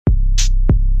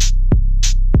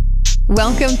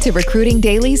Welcome to Recruiting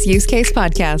Daily's Use Case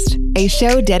Podcast, a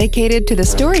show dedicated to the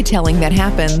storytelling that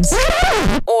happens,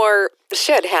 or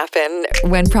should happen,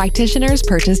 when practitioners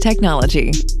purchase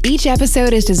technology. Each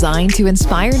episode is designed to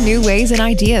inspire new ways and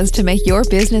ideas to make your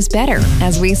business better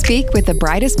as we speak with the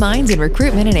brightest minds in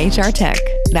recruitment and HR tech.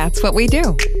 That's what we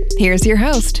do. Here's your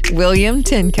host, William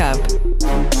Tincup.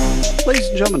 Ladies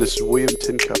and gentlemen, this is William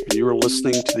Tincup, and you are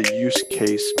listening to the Use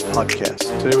Case Podcast.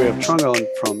 Today we have Trung on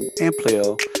from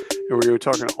Amplio, and we're going to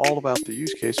be talking all about the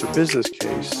use case or business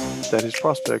case that his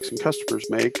prospects and customers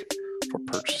make for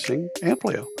purchasing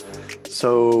Amplio.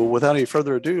 So without any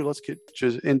further ado, let's get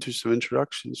just into some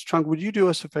introductions. Trung, would you do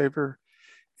us a favor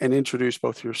and introduce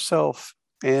both yourself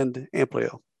and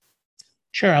Amplio?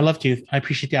 Sure, I'd love to. I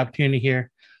appreciate the opportunity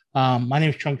here. My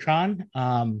name is Tran.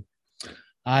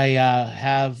 I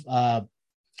have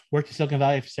worked in Silicon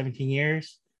Valley for 17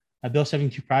 years. I built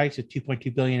 72 products with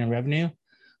 $2.2 billion in revenue.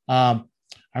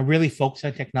 I really focus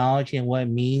on technology and what it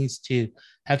means to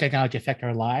have technology affect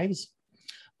our lives.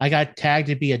 I got tagged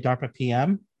to be a DARPA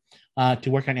PM to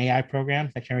work on AI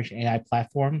programs, next generation AI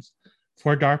platforms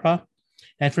for DARPA.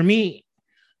 And for me,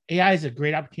 AI is a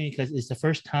great opportunity because it's the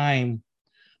first time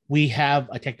we have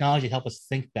a technology to help us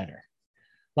think better.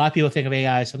 A lot of people think of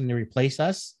AI as something to replace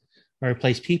us or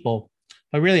replace people,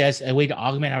 but really as a way to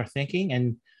augment our thinking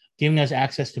and giving us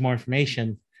access to more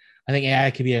information. I think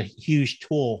AI could be a huge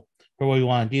tool for what we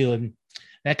want to do. And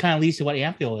that kind of leads to what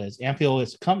Amplio is. Amplio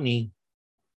is a company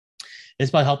that's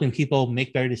about helping people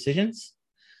make better decisions.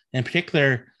 In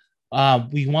particular,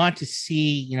 we want to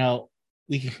see, and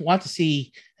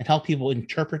help people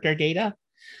interpret their data.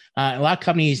 A lot of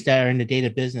companies that are in the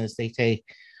data business, they say,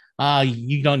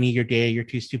 you don't need your data. You're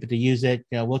too stupid to use it.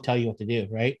 We'll tell you what to do,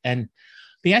 right? And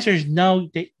the answer is no,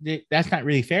 that's not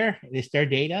really fair. It's their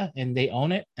data and they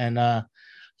own it. And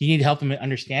you need to help them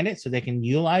understand it so they can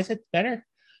utilize it better.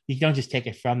 You don't just take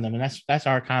it from them. And that's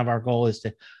our goal is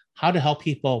to how to help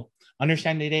people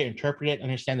understand the data, interpret it,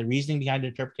 understand the reasoning behind the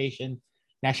interpretation,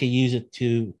 and actually use it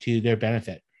to their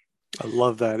benefit. I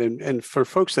love that. And for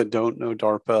folks that don't know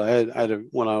DARPA, I had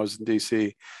when I was in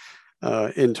DC,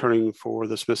 interning for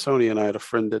the Smithsonian, I had a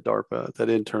friend at DARPA that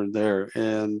interned there,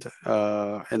 and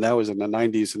that was in the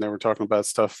 90s, and they were talking about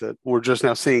stuff that we're just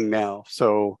now seeing now.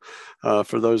 So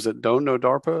for those that don't know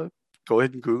DARPA, go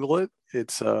ahead and Google it.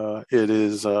 It's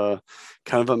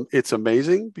it's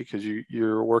amazing because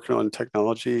you're working on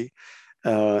technology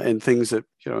and things that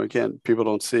again people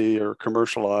don't see or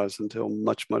commercialize until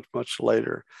much much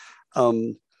later.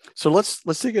 So let's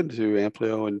dig into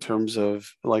Amplio in terms of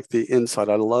like the insight.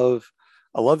 I love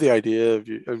the idea of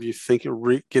you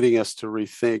thinking, getting us to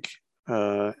rethink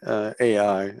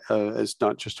AI as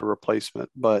not just a replacement,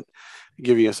 but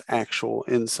giving us actual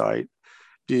insight.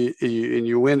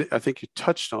 You went, I think you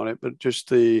touched on it, but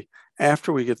just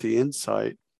after we get the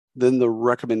insight, then the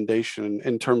recommendation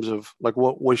in terms of like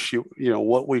what we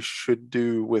should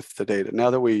do with the data. Now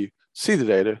that we see the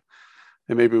data,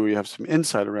 and maybe we have some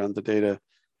insight around the data,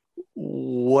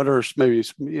 what are maybe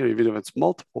even if it's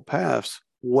multiple paths,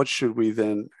 what should we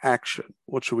then action?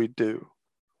 What should we do?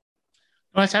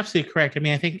 Well, that's absolutely correct. I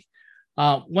mean, I think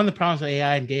one of the problems with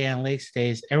AI and data analytics today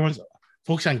is everyone's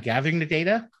focused on gathering the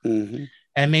data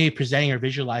and maybe presenting or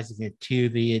visualizing it to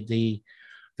the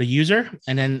user,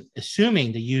 and then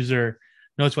assuming the user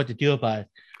knows what to do about it.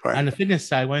 Right. On the fitness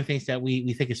side, one of the things that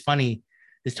we think is funny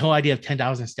is the whole idea of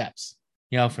 10,000 steps,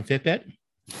 from Fitbit.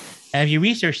 And if you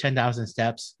research 10,000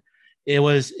 steps, it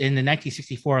was in the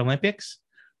 1964 Olympics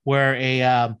where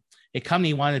a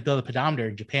company wanted to build a pedometer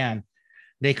in Japan.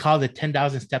 They called it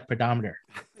 10,000 step pedometer.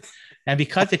 And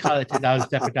because they called it 10,000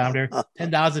 step pedometer,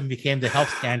 10,000 became the health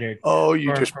standard. Oh,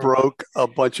 you just broke a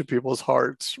bunch of people's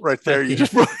hearts right there. You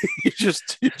just broke you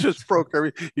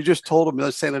just told them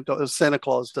that Santa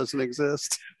Claus doesn't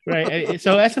exist. Right.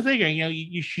 So that's the thing.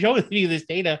 You show me this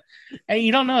data, and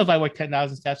you don't know if I work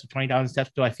 10,000 steps or 20,000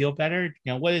 steps. Do I feel better?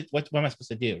 What am I supposed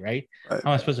to do? Right? How am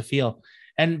I supposed to feel?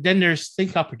 And then there's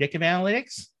things called predictive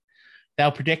analytics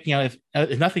that'll predict.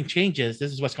 If nothing changes,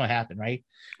 this is what's going to happen. Right?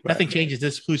 Nothing changes.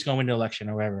 This is who's going to win the election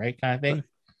or whatever. Right? Kind of thing. Right.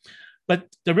 But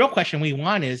the real question we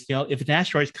want is, if an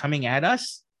asteroid is coming at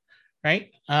us, right,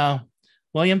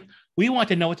 William, we want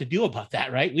to know what to do about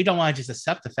that, right? We don't want to just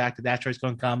accept the fact that the asteroid is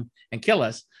going to come and kill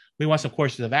us. We want some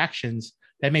courses of actions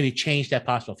that maybe change that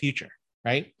possible future,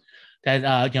 right?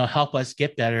 That help us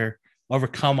get better,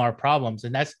 overcome our problems,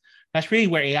 and that's really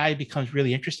where AI becomes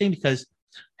really interesting, because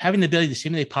having the ability to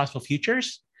simulate possible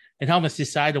futures and help us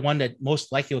decide the one that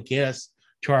most likely will get us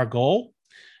to our goal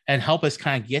and help us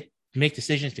kind of make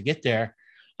decisions to get there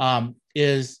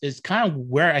is kind of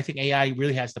where I think AI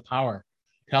really has the power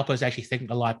help us actually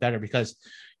think a lot better, because,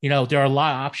 there are a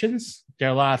lot of options. There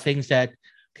are a lot of things that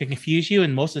can confuse you.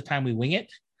 And most of the time we wing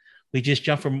it. We just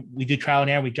we do trial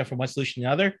and error. We jump from one solution to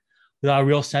another without a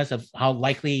real sense of how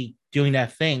likely doing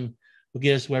that thing will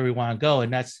get us where we want to go.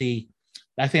 And I think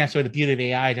that's sort of the beauty of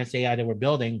AI. That's AI that we're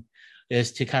building,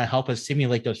 is to kind of help us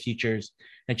simulate those futures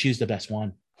and choose the best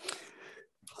one.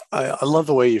 I love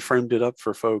the way you framed it up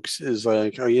for folks, is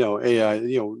like, AI,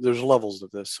 there's levels of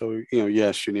this. So,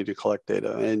 yes, you need to collect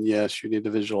data, and yes, you need to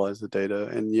visualize the data.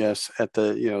 And yes, at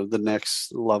the, the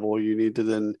next level, you need to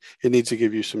then, it needs to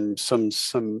give you some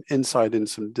insight and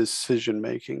some decision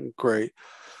making. Great.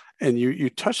 And you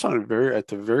touched on it at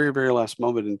the very, very last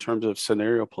moment in terms of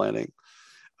scenario planning.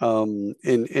 In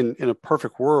a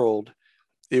perfect world,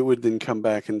 it would then come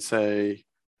back and say,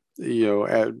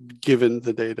 given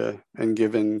the data and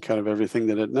given kind of everything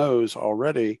that it knows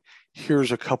already,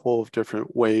 here's a couple of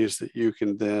different ways that you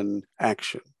can then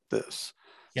action this.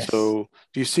 Yes. So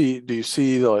do you see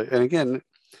and again,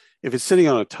 if it's sitting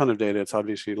on a ton of data, it's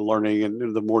obviously learning,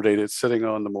 and the more data it's sitting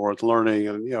on, the more it's learning,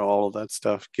 and all of that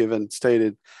stuff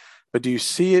stated. But do you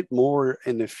see it more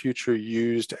in the future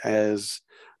used as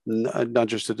not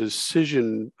just a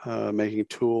decision making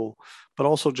tool, but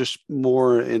also just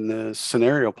more in the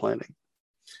scenario planning?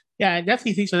 Yeah, I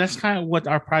definitely think so. That's kind of what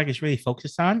our product is really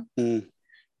focused on. When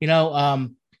you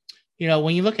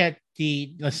look at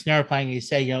the scenario planning, you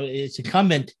say, it's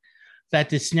incumbent that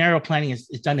the scenario planning is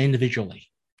done individually,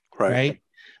 right?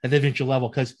 At the individual level,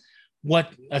 because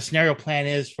what a scenario plan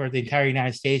is for the entire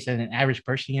United States and an average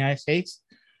person in the United States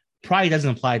probably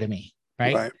doesn't apply to me,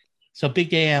 right? So big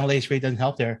data analytics really doesn't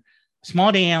help there.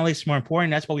 Small data analytics is more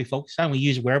important. That's what we focus on. We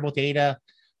use wearable data,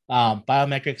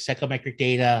 biometric, psychometric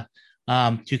data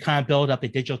to kind of build up a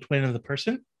digital twin of the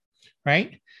person,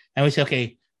 right? And we say,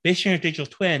 okay, based on your digital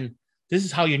twin, this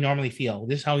is how you normally feel.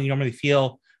 This is how you normally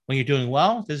feel when you're doing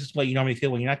well. This is what you normally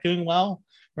feel when you're not doing well,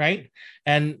 right?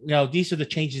 And these are the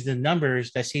changes in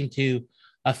numbers that seem to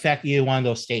affect either one of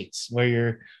those states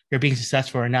where you're being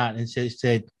successful or not. And so,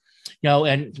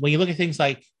 and when you look at things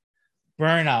like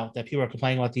burnout that people are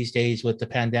complaining about these days with the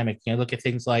pandemic, look at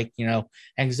things like,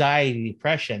 anxiety,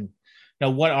 depression,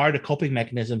 what are the coping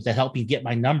mechanisms that help me get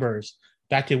my numbers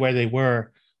back to where they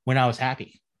were when I was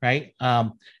happy, right?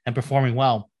 And performing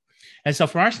well. And so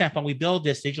from our standpoint, we build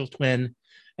this digital twin,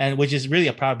 and which is really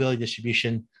a probability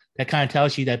distribution that kind of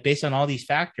tells you that based on all these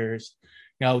factors,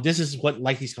 this is what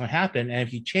likely is going to happen. And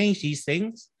if you change these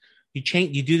things, you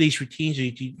do these routines, or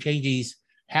you change these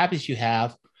habits you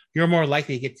have, you're more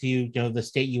likely to get to the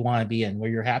state you want to be in, where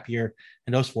you're happier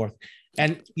and those forth.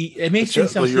 And it makes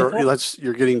things sound simple.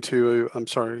 You're getting to. I'm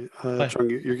sorry, Trung,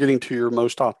 you're getting to your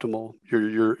most optimal,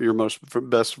 your most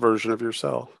best version of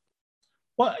yourself.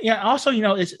 Well, yeah. Also,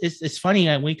 it's funny.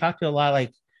 And we talk to a lot of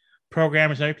like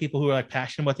programmers and other people who are like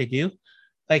passionate what they do.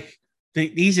 Like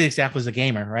these are examples of a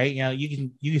gamer, right? You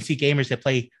can see gamers that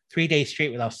play 3 days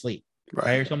straight without sleep,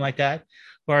 right, or something like that,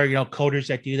 or coders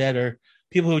that do that, or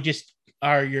people who just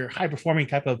are your high performing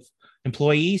type of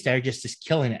employees that are just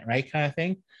killing it, right, kind of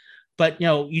thing. But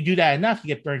you do that enough, you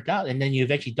get burnt out, and then you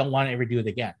eventually don't want to ever do it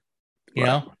again.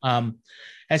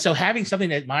 And so having something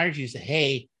that admires you, say,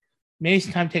 hey, maybe it's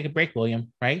time to take a break,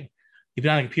 William, right? You've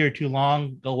been on a computer too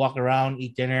long, go walk around,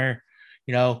 eat dinner,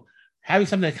 having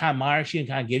something that kind of monitors you and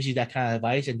kind of gives you that kind of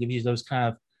advice and gives you those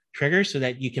kind of triggers so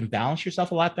that you can balance yourself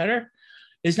a lot better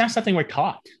is not something we're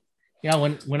taught.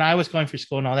 When I was going through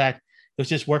school and all that, it was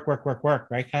just work,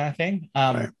 right, kind of thing.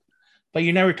 But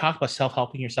you never talk about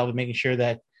self-helping yourself and making sure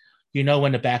that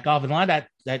when to back off. And a lot of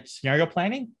that scenario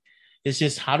planning is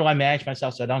just, how do I manage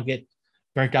myself so I don't get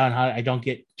burnt out, and how I don't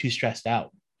get too stressed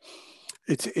out.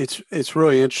 It's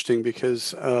really interesting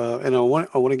because, and I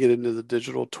want to get into the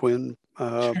digital twin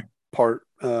part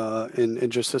in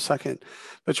just a second.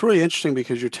 But it's really interesting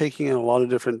because you're taking in a lot of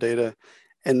different data,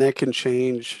 and that can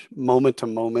change moment to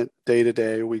moment, day to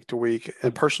day, week to week,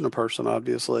 and person to person,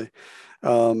 obviously.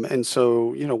 And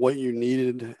so, what you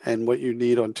needed and what you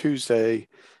need on Tuesday,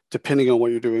 depending on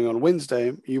what you're doing on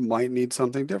Wednesday, you might need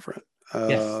something different.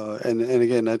 And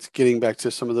again, that's getting back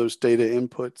to some of those data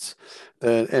inputs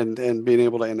and being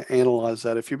able to analyze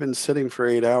that. If you've been sitting for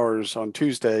 8 hours on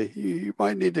Tuesday, you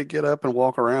might need to get up and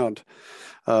walk around.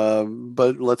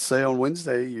 But let's say on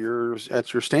Wednesday, you're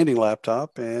at your standing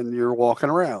laptop and you're walking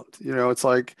around. It's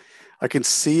like, I can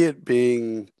see it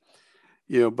being,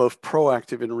 both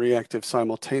proactive and reactive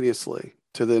simultaneously,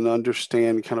 to then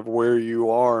understand kind of where you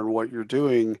are and what you're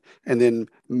doing, and then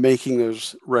making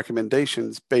those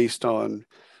recommendations based on,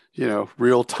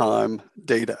 real-time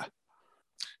data.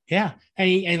 Yeah.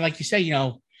 And like you say,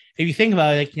 if you think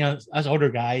about it, us older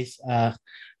guys,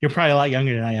 You're probably a lot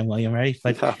younger than I am, William, right?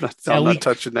 But I'm not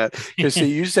touching that. Because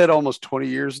see, you said almost 20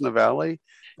 years in the Valley.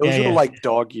 Those are like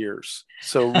dog years.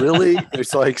 So really,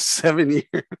 it's like 7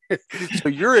 years. So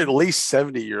you're at least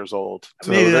 70 years old.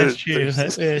 So maybe that's true.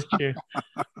 That is true.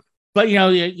 But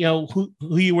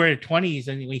who you were in your 20s,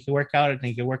 and you can work out and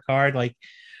you can work hard. Like,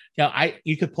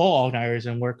 you could pull all-nighters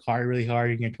and work hard, really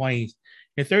hard in your 20s.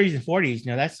 Your 30s and 40s,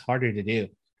 that's harder to do.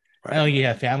 Right. I know you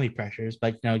have family pressures,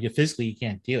 but you physically you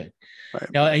can't do it.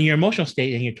 Right. And your emotional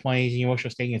state in your 20s and your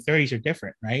emotional state in your 30s are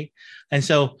different, right? And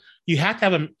so you have to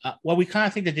have what we kind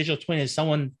of think the digital twin is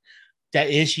someone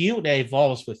that is you that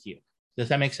evolves with you. Does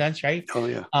that make sense, right? Oh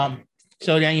yeah.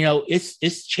 So then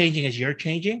it's changing as you're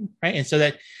changing, right? And so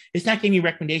that it's not giving you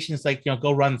recommendations like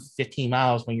go run 15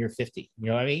 miles when you're 50. You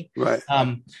know what I mean? Right.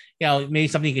 Maybe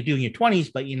something you could do in your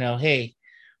 20s, but hey,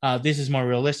 this is more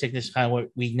realistic. This is kind of what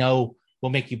we know will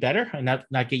make you better and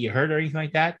not get you hurt or anything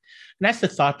like that. And that's the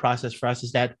thought process for us,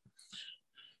 is that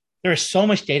there is so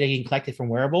much data getting collected from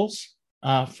wearables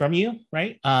from you,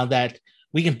 right? That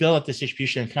we can build up this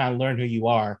distribution and kind of learn who you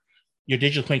are. Your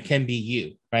digital twin can be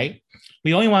you, right?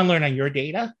 We only want to learn on your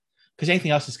data because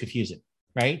anything else is confusing,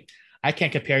 right? I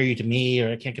can't compare you to me,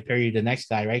 or I can't compare you to the next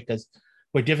guy, right? Because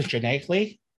we're different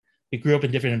genetically. We grew up in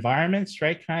different environments,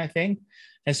 right? Kind of thing.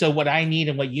 And so what I need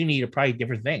and what you need are probably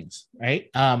different things, right?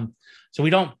 So we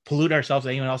don't pollute ourselves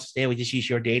with anyone else's data. We just use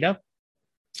your data.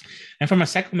 And from a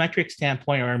psychometric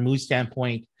standpoint or a mood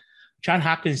standpoint, John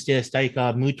Hopkins did a study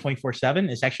called Mood 24/7.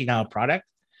 It's actually now a product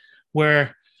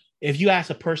where if you ask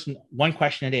a person one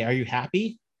question a day, are you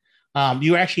happy?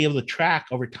 You're actually able to track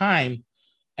over time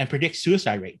and predict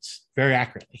suicide rates very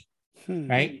accurately,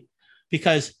 right?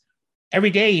 Because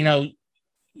every day,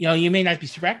 you may not be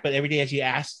correct, but every day as you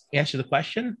answer the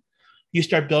question, you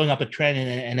start building up a trend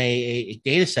and a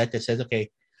data set that says, okay,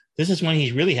 this is when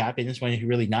he's really happy, and this is when he's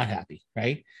really not happy,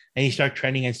 right? And you start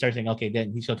trending and start saying, okay,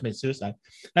 then he's going to commit suicide.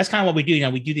 That's kind of what we do.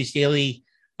 We do these daily,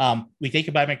 we take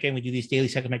a biometric and we do these daily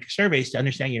psychometric surveys to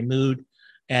understand your mood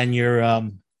and your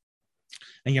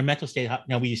mental state.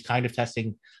 We use cognitive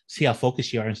testing, see how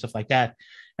focused you are and stuff like that.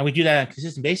 And we do that on a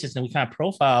consistent basis, and we kind of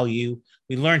profile you.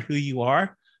 We learn who you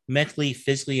are mentally,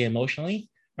 physically, and emotionally,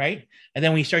 right? And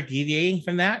then when you start deviating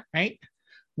from that, right,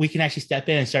 we can actually step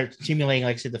in and start simulating,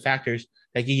 like I said, the factors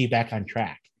that get you back on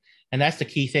track. And that's the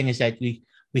key thing, is that we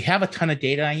have a ton of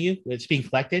data on you that's being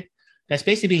collected that's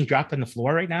basically being dropped on the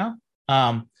floor right now,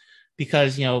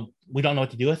 because we don't know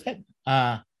what to do with it.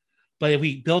 But if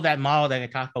we build that model that I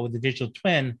talked about with the digital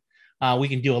twin, we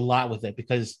can do a lot with it,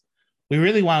 because we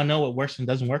really want to know what works and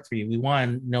doesn't work for you. We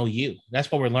want to know you.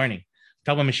 That's what we're learning.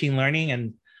 Talk about machine learning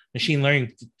and machine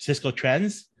learning Cisco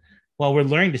trends. Well, we're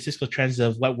learning the Cisco trends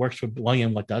of what works for William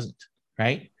and what doesn't,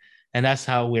 right? And that's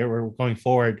how we're going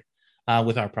forward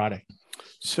with our product.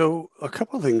 So a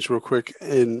couple of things real quick,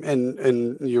 and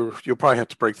you'll probably have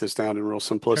to break this down in real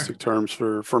simplistic terms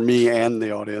for me and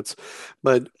the audience,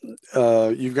 but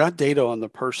you've got data on the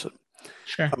person.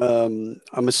 Sure.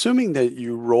 I'm assuming that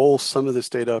you roll some of this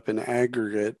data up in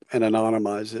aggregate and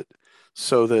anonymize it,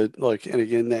 so that, like, and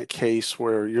again, that case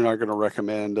where you're not going to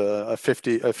recommend a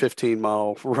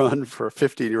 15-mile run for a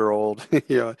 50-year-old,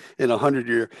 in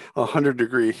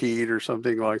 100-degree heat or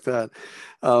something like that.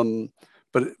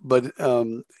 But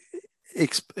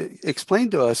explain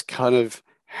to us kind of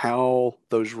how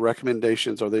those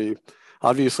recommendations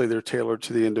obviously they're tailored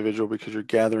to the individual, because you're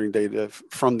gathering data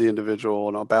from the individual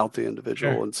and about the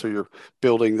individual. Sure. And so you're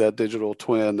building that digital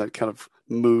twin that kind of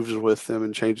moves with them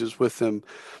and changes with them.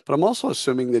 But I'm also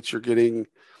assuming that you're getting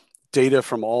data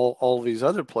from all these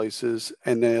other places,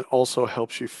 and then it also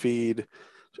helps you feed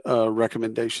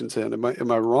recommendations in.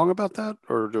 Am I wrong about that,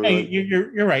 or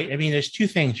you're right? I mean, there's two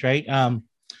things, right?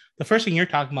 The first thing you're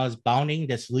talking about is bounding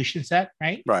the solution set,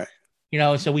 right? Right.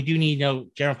 So we do need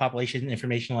general population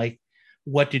information, like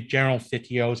what do general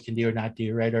 50-year-olds can do or not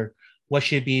do, right? Or what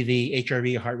should be the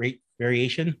HRV, heart rate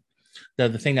variation, the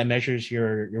thing that measures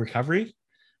your recovery.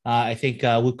 I think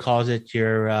Luke calls it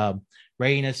your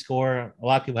readiness score. A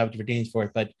lot of people have different names for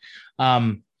it, but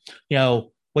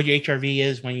what your HRV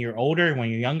is when you're older,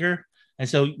 when you're younger. And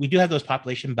so we do have those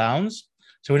population bounds.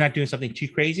 So we're not doing something too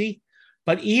crazy.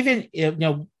 But even if,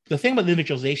 the thing about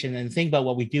individualization and the thing about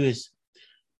what we do is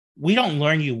we don't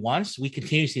learn you once, we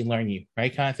continuously learn you,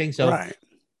 right? Kind of thing. So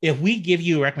if we give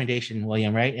you a recommendation,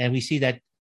 William, right, and we see that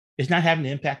it's not having the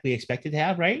impact we expected to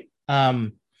have, right?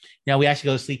 We ask you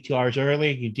to go to sleep 2 hours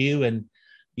earlier, you do, and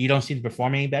you don't seem to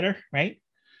perform any better, right?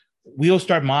 We'll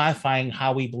start modifying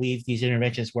how we believe these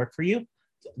interventions work for you,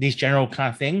 these general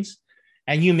kind of things.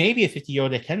 And you may be a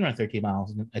 50-year-old that can run 13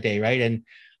 miles a day, right? And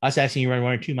us asking you to run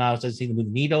 1 or 2 miles doesn't seem to move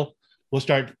the needle. We'll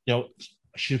start,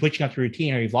 switching up the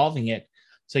routine or evolving it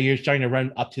So you're starting to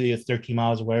run up to the 13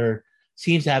 miles or whatever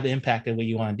seems to have the impact of what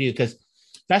you want to do. Because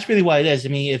that's really what it is. I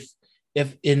mean,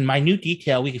 if in minute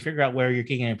detail, we can figure out where you're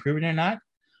getting an improvement or not,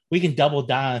 we can double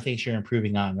down on the things you're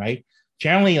improving on, right?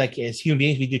 Generally, like as human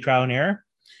beings, we do trial and error.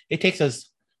 It takes us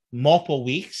multiple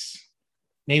weeks,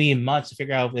 maybe months to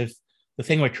figure out if the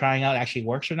thing we're trying out actually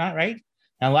works or not, right?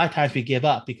 And a lot of times we give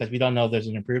up because we don't know if there's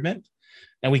an improvement.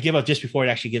 And we give up just before it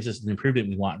actually gives us an improvement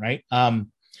we want, right?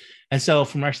 And so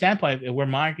from our standpoint, we're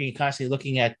monitoring and constantly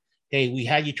looking at, hey, we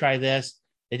had you try this.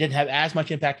 It didn't have as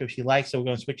much impact as you like, so we're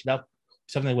going to switch it up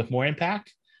something with more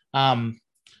impact. Then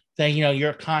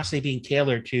you're constantly being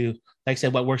tailored to, like I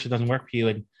said, what works or doesn't work for you,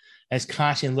 and as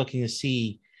constantly looking to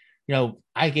see,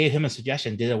 I gave him a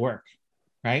suggestion, did it work,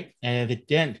 right? And if it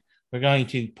didn't, we're going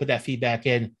to put that feedback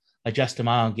in, adjust the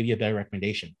model, and give you a better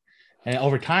recommendation. And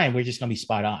over time, we're just going to be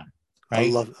spot on, right?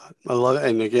 I love it.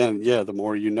 And again, yeah, the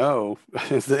more you know,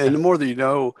 and the more that you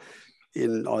know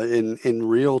in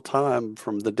real time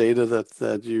from the data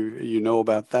that you know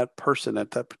about that person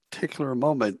at that particular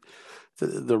moment,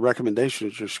 the recommendation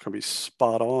is just going to be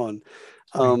spot on.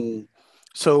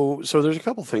 So there's a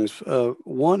couple things.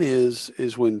 One is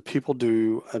when people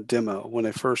do a demo, when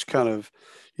they first kind of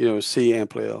see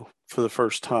Amplio for the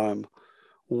first time,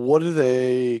 what are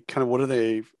they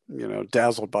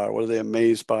dazzled by? What are they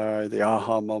amazed by? The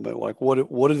aha moment, like what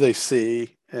do they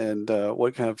see, and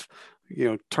what kind of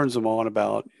turns them on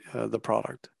about the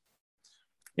product?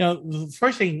 The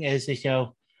first thing is they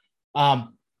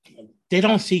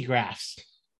don't see graphs.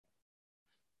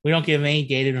 We don't give them any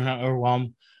data to not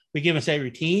overwhelm. We give them a set of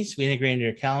routines. We integrate into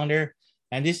their calendar,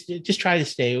 and just try to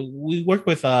stay. We work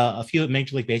with a few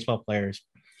Major League Baseball players,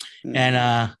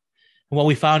 and what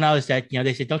we found out is that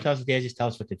they said, "Don't tell us the data, just tell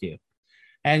us what to do."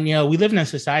 And we live in a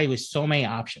society with so many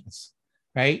options,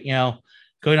 right?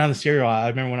 Going down the cereal. I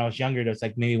remember when I was younger, there was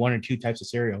like maybe one or two types of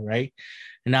cereal, right?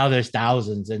 And now there's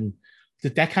thousands, and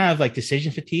that kind of like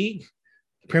decision fatigue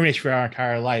permeates for our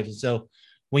entire life. And so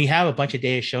when you have a bunch of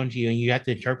data shown to you and you have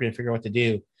to interpret and figure out what to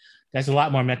do, that's a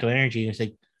lot more mental energy. It's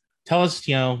like, tell us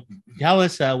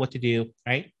what to do,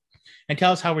 right? And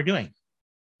tell us how we're doing,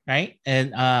 right?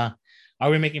 And are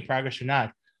we making progress or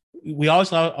not? We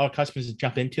always allow our customers to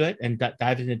jump into it and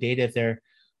dive into data if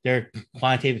they're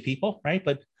quantitative people, right?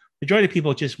 But majority of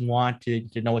people just want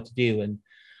to know what to do. And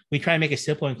we try to make it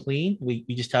simple and clean. We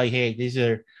just tell you, hey, these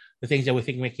are the things that we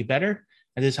think make you better.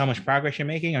 And this is how much progress you're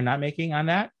making or not making on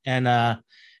that. And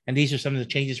these are some of the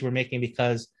changes we're making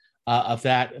because of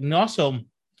that. And also,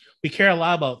 we care a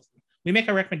lot about, we make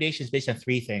our recommendations based on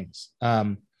three things.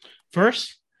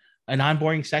 First, an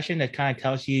onboarding session that kind of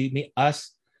tells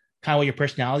us kind of what your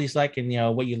personality is like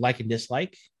and what you like and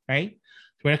dislike, right?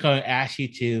 So we're not going to ask you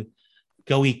to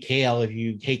go eat kale if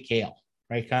you hate kale,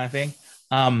 right? Kind of thing.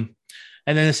 And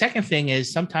then the second thing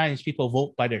is sometimes people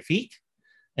vote by their feet.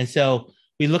 And so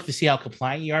we look to see how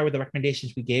compliant you are with the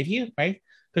recommendations we gave you, right?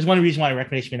 Because one of the reasons why a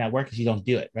recommendation may not work is you don't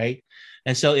do it, right?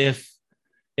 And so if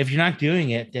you're not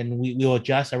doing it, then we will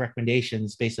adjust our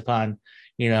recommendations based upon,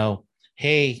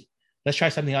 hey, let's try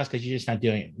something else because you're just not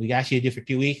doing it. We asked you to do it for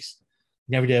 2 weeks.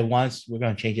 Never did it once. We're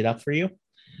going to change it up for you.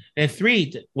 And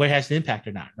three, what has an impact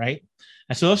or not, right?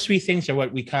 And so those three things are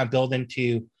what we kind of build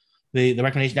into the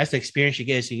recommendation. That's the experience you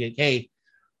get. So you get, hey,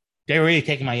 they're really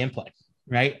taking my input,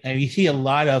 right? And you see a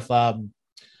lot of,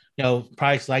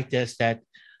 products like this that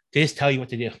they just tell you what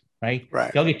to do, right?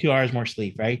 They'll get 2 hours more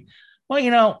sleep, right?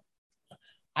 Well,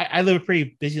 I live a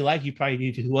pretty busy life. You probably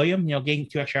do too, William. Getting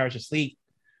 2 extra hours of sleep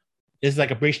is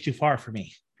like a bridge too far for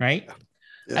me, right?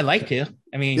 Yeah. I'd like to.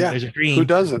 I mean, there's a dream. Who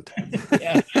doesn't?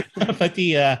 Yeah.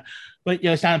 But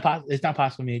it's not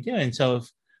possible for me to do. And so if a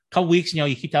couple weeks,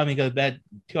 you keep telling me to go to bed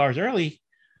 2 hours early,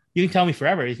 you can tell me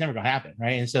forever. It's never going to happen,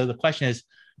 right? And so the question is,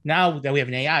 now that we have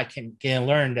an AI, can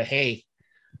learn that, hey,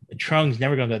 Trung's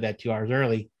never going to go to bed 2 hours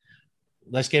early.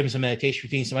 Let's give him some meditation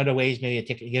routine, some other ways, maybe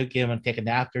give him take a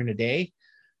nap during the day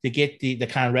to get the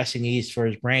kind of rest he needs for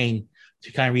his brain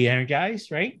to kind of re-energize,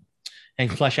 right?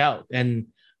 And flush out and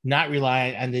not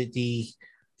rely on the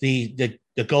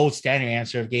gold standard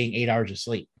answer of getting 8 hours of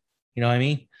sleep. You know what I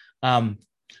mean? I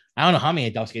don't know how many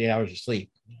adults get 8 hours of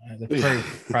sleep.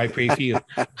 Probably pretty few.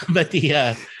 But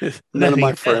none of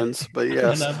my friends, but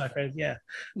yes. None of my friends, yeah.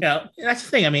 That's the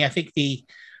thing. I mean, I think the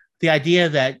idea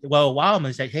that, wow,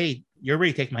 is that, hey, you're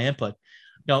really taking my input.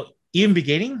 Even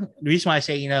beginning, the reason why I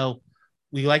say,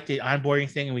 we like the onboarding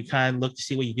thing and we kind of look to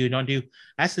see what you do and don't do.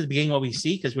 That's the beginning what we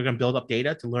see because we're going to build up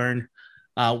data to learn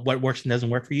what works and doesn't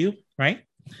work for you, right?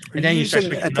 And then you start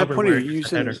at that point, are you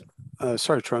using,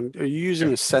 sorry, Tran, are you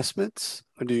using assessments,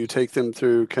 or do you take them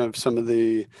through kind of some of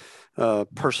the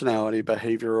personality,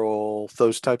 behavioral,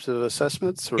 those types of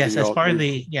assessments? Or do Yes, you as all part of do?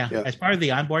 the Yeah. as part of the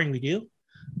onboarding we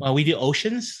do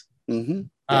Oceans, Mm-hmm.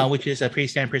 Yeah. which is a pretty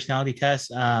standard personality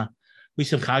test. We do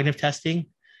some cognitive testing.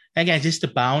 Again, just to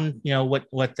bound,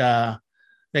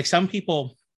 like some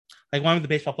people, like one of the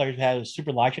baseball players we had was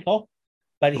super logical,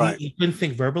 but Right. he couldn't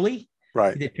think verbally.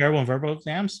 Right. He did terrible in verbal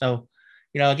exams. So,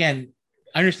 again,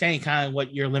 understanding kind of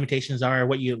what your limitations are,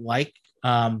 what you like,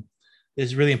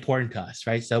 is really important to us,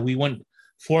 right? So we wouldn't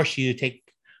force you to take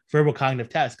verbal cognitive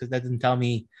tests because that doesn't tell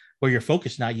me where you're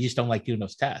focused. Now you just don't like doing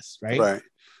those tests, right? Right.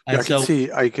 Yeah, And so,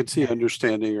 I can see yeah,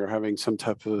 understanding or having some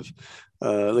type of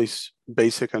at least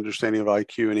basic understanding of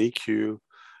IQ and EQ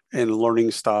and learning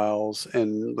styles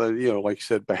and like you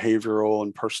said, behavioral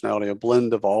and personality, a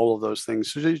blend of all of those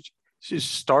things. So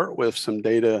just start with some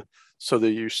data so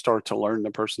that you start to learn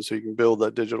the person so you can build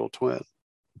that digital twin.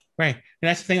 right. And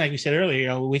that's the thing, like you said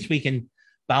earlier, which we can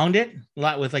bound it a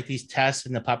lot with like these tests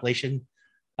and the population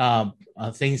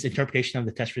things, interpretation of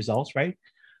the test results, right?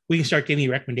 We can start giving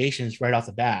you recommendations right off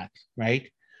the bat, right?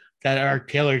 That are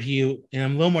tailored to you in a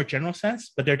little more general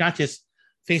sense, but they're not just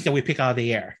things that we pick out of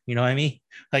the air. You know what I mean?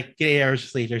 Like get 8 hours of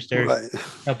sleep. They're Right.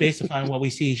 based upon what we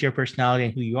see as your personality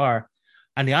and who you are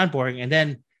on the onboarding. And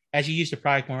then as you use the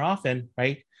product more often,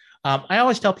 right? I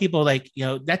always tell people like,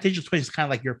 that digital twin is kind of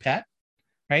like your pet,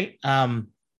 right?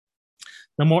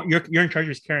 The more you're in charge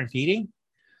of care and feeding,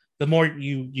 the more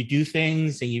you do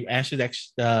things and you answer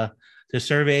the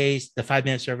surveys, the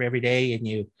 5-minute survey every day, and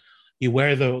you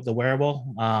wear the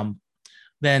wearable,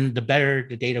 then the better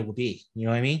the data will be. You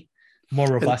know what I mean? More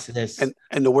robust it is.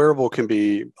 And the wearable can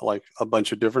be like a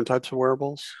bunch of different types of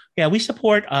wearables. Yeah, we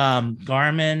support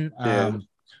Garmin,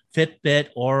 Fitbit,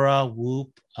 Aura,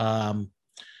 Whoop, and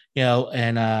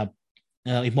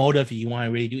Emotive if you want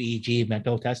to really do EEG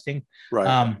mental testing.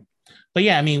 Right. But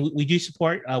yeah, I mean, we do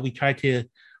support.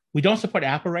 We don't support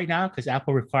Apple right now because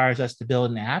Apple requires us to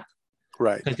build an app.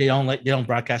 Right. Because they don't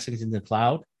broadcast things in the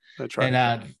cloud. That's right.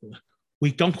 And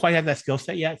we don't quite have that skill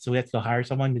set yet, so we have to go hire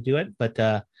someone to do it. But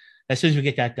as soon as we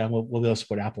get that done, we'll be able to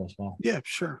support Apple as well. Yeah,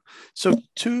 sure. So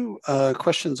two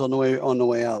questions on the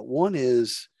way out. One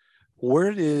is,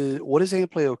 what is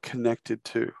Amplio connected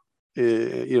to?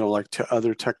 Like to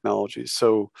other technologies.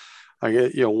 So I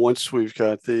get, once we've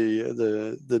got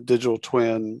the digital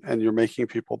twin and you're making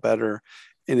people better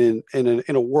in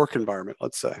a work environment,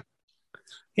 let's say.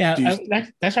 Yeah,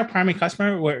 that's our primary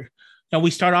customer. Where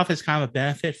we start off as kind of a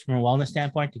benefit from a wellness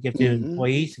standpoint to give to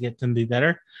employees to get them to be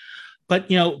better. But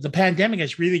the pandemic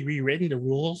has really rewritten the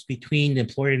rules between the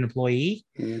employer and employee.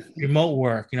 Remote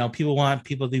work, people want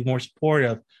people to be more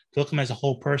supportive, to look at them as a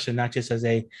whole person, not just as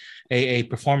a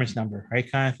performance number,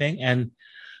 right? Kind of thing. And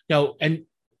and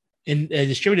in a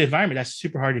distributed environment, that's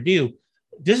super hard to do.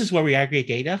 This is where we aggregate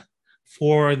data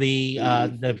for the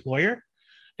employer.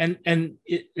 And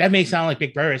that may sound like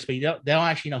big birds, but they don't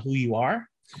actually know who you are.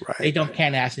 Right. They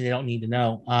can't ask and they don't need to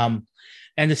know.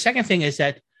 And the second thing is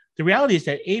that the reality is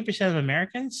that 80% of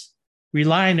Americans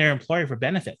rely on their employer for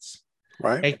benefits.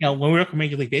 Right. Like, when we work with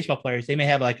Major League Baseball players, they may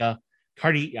have like a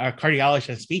cardiologist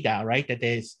and speed dial, right? That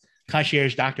is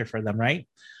concierge doctor for them, right?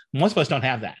 Most of us don't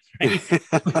have that. Right?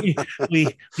 we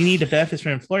need the benefits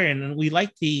from an employer, and we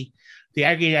like the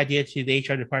aggregated idea to the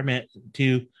HR department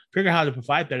to figure out how to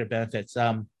provide better benefits.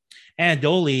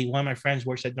 Anecdotally, one of my friends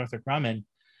works at Northrop Grumman.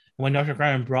 When Northrop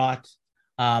Grumman brought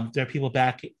their people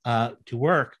back to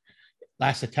work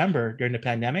last September during the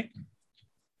pandemic,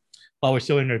 we're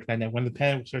still in the pandemic, when the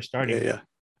pandemic started starting,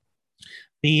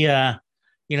 a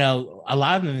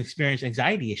lot of them experienced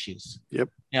anxiety issues. Yep.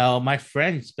 My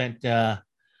friend spent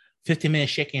 15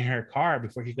 minutes shaking her car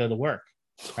before she go to work,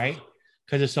 right?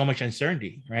 Because there's so much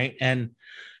uncertainty, right? And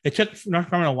it took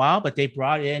Northrop Grumman a while, but they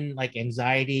brought in like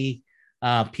anxiety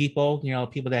people,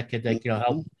 people that could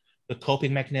help with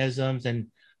coping mechanisms, and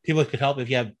people that could help if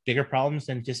you have bigger problems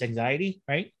than just anxiety,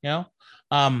 right?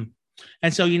 And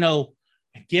so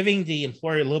giving the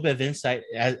employer a little bit of insight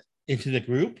into the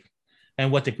group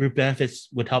and what the group benefits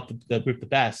would help the group the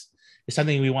best is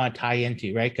something we want to tie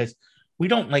into, right? Because we're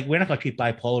not going to treat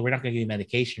bipolar, we're not going to give you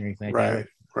medication or anything like that. Right.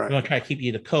 We're going to try to keep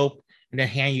you to cope and then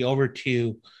hand you over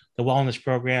to the wellness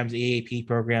programs, the EAP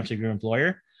programs of your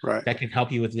employer, that can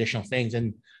help you with additional things,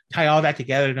 and tie all that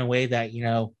together in a way that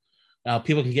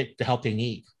people can get the help they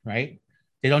need, right?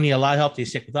 They don't need a lot of help, they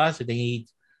stick with us. If they need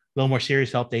a little more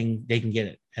serious help, they can get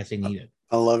it as they need it.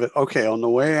 I love it. Okay, on the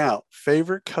way out,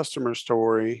 favorite customer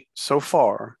story so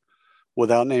far,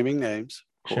 without naming names,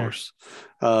 of course,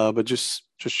 but just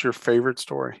your favorite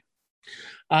story.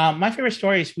 My favorite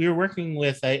story is we were working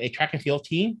with a track and field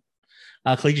team,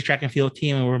 collegiate track and field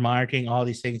team, and we're monitoring all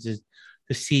these things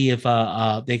to see if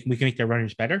we can make their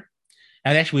runners better.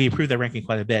 And actually, we improved their ranking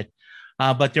quite a bit.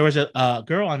 But there was a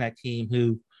girl on that team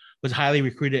who was a highly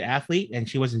recruited athlete, and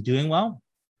she wasn't doing well.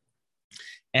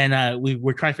 And we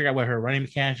were trying to figure out what her running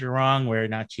mechanics were wrong, whether or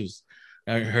not she was,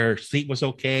 her sleep was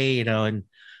okay, and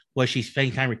was she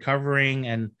spending time recovering?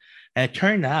 And it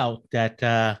turned out that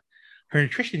her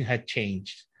nutrition had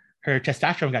changed. Her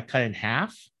testosterone got cut in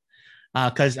half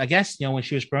because I guess, when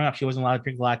she was growing up, she wasn't allowed to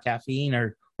drink a lot of caffeine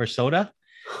or soda.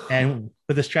 And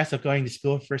with the stress of going to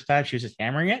school the first time, she was just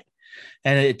hammering it.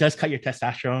 And it does cut your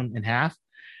testosterone in half.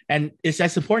 And it's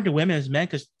as important to women as men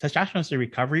because testosterone is a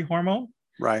recovery hormone.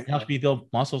 Right. It helps you build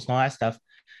muscles and all that stuff.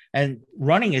 And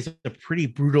running is a pretty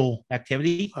brutal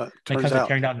activity when it comes to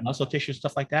tearing down muscle tissue,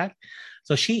 stuff like that.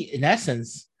 So she, in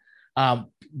essence,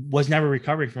 was never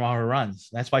recovering from all her runs.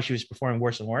 That's why she was performing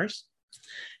worse and worse.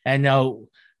 And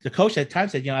the coach at the time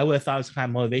said, I would have thought it was kind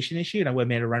of a motivation issue and I would have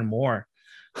made her run more.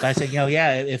 But I said,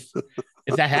 yeah, if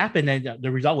that happened, then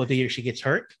the result would be either she gets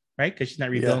hurt, right? Because she's not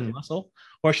rebuilding the muscle,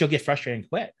 or she'll get frustrated and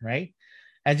quit, right?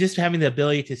 And just having the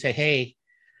ability to say, hey,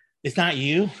 it's not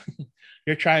you.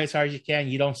 You're trying as hard as you can.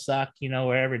 You don't suck,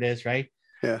 wherever it is, right?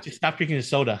 Yeah. Just stop drinking the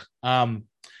soda.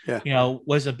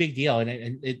 Was a big deal.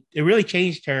 And it really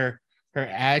changed her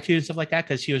attitude and stuff like that,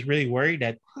 because she was really worried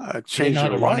that she didn't know how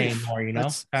to run anymore,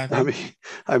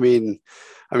 I mean,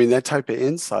 that type of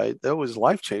insight, that was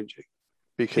life-changing,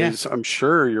 because I'm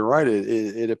sure you're right.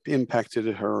 It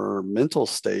impacted her mental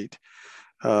state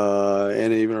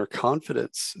and even her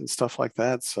confidence and stuff like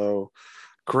that. So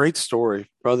great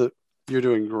story, brother. You're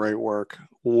doing great work.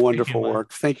 Wonderful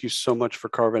work. Thank you so much for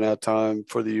carving out time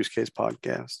for the Use Case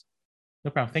Podcast.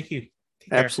 No problem. Thank you.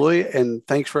 Absolutely. And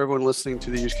thanks for everyone listening to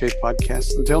the Use Case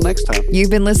Podcast. Until next time. You've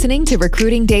been listening to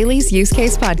Recruiting Daily's Use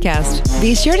Case Podcast.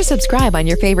 Be sure to subscribe on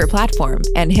your favorite platform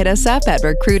and hit us up at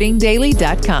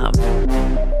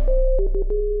recruitingdaily.com.